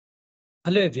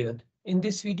Hello everyone. In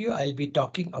this video, I'll be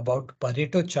talking about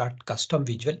Pareto Chart Custom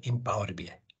Visual in Power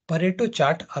BI. Pareto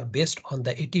chart are based on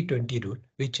the 80-20 rule,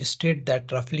 which state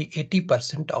that roughly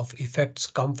 80% of effects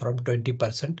come from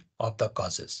 20% of the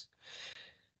causes.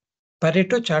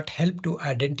 Pareto chart help to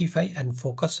identify and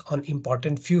focus on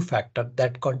important few factors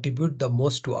that contribute the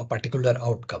most to a particular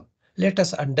outcome. Let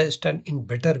us understand in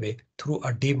better way through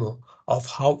a demo of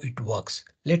how it works.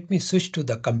 Let me switch to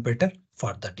the computer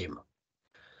for the demo.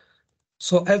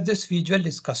 So as this visual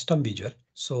is custom visual,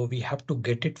 so we have to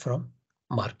get it from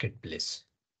marketplace.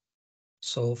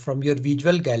 So from your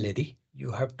visual gallery, you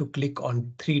have to click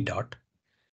on three dot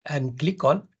and click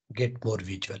on get more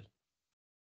visual.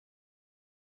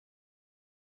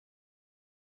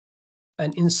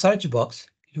 And in search box,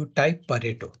 you type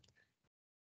Pareto.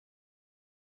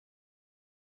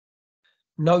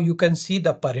 Now you can see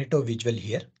the Pareto visual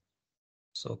here.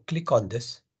 So click on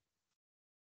this.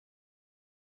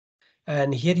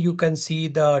 And here you can see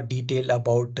the detail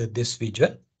about this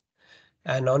visual.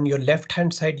 And on your left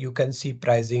hand side, you can see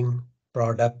pricing,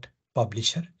 product,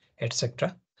 publisher,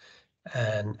 etc.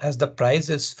 And as the price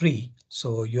is free,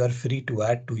 so you are free to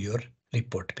add to your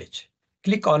report page.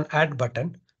 Click on add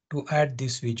button to add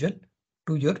this visual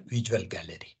to your visual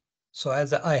gallery. So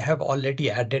as I have already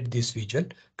added this visual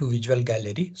to visual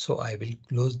gallery, so I will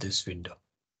close this window.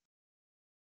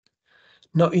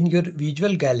 Now in your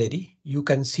visual gallery, you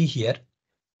can see here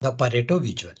the Pareto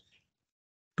visual.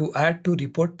 To add to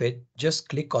report page, just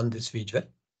click on this visual.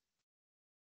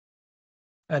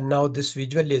 And now this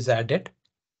visual is added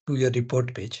to your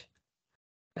report page.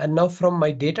 And now from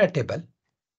my data table,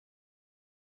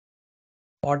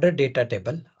 order data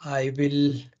table, I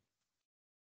will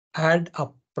add a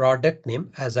product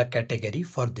name as a category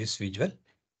for this visual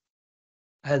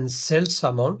and sales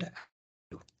amount.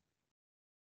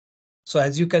 So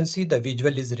as you can see, the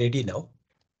visual is ready now.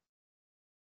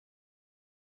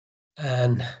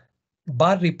 And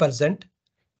bar represent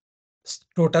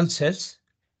total sales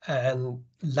and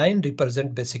line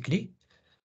represent basically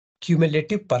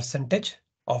cumulative percentage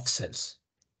of sales.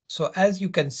 So as you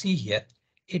can see here,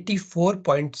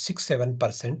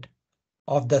 84.67%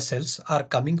 of the sales are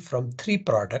coming from three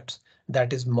products,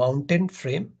 that is mountain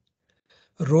frame,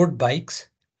 road bikes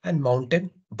and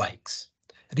mountain bikes.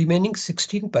 Remaining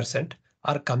 16%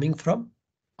 are coming from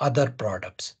other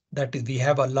products. That is, we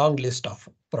have a long list of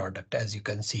product as you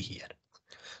can see here.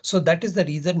 So that is the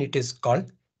reason it is called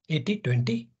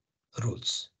 80-20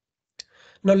 rules.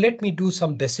 Now let me do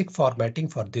some basic formatting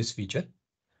for this visual.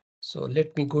 So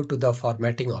let me go to the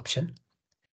formatting option.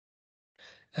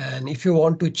 And if you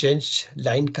want to change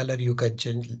line color, you can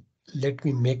change. Let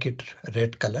me make it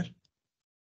red color.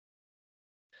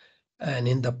 And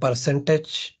in the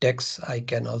percentage text, I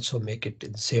can also make it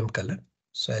in same color.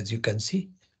 So as you can see.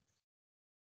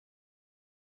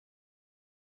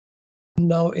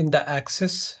 Now in the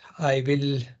axis, I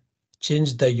will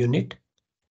change the unit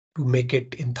to make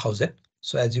it in 1000.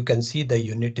 So as you can see, the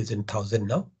unit is in 1000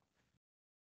 now.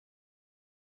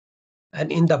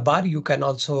 And in the bar, you can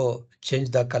also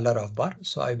change the color of bar.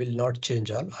 So I will not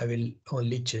change all. I will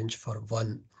only change for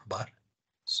one bar.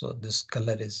 So this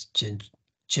color is changed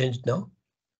now.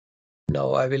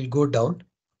 Now I will go down.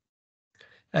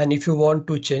 And if you want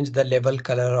to change the level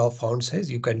color of font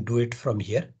size, you can do it from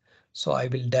here. So I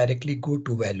will directly go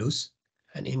to values,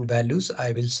 and in values,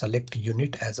 I will select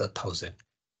unit as 1000.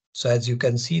 So as you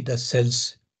can see, the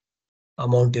sales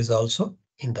amount is also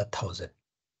in the 1000.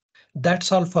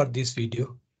 That's all for this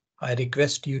video. I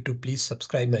request you to please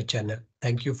subscribe my channel.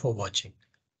 Thank you for watching.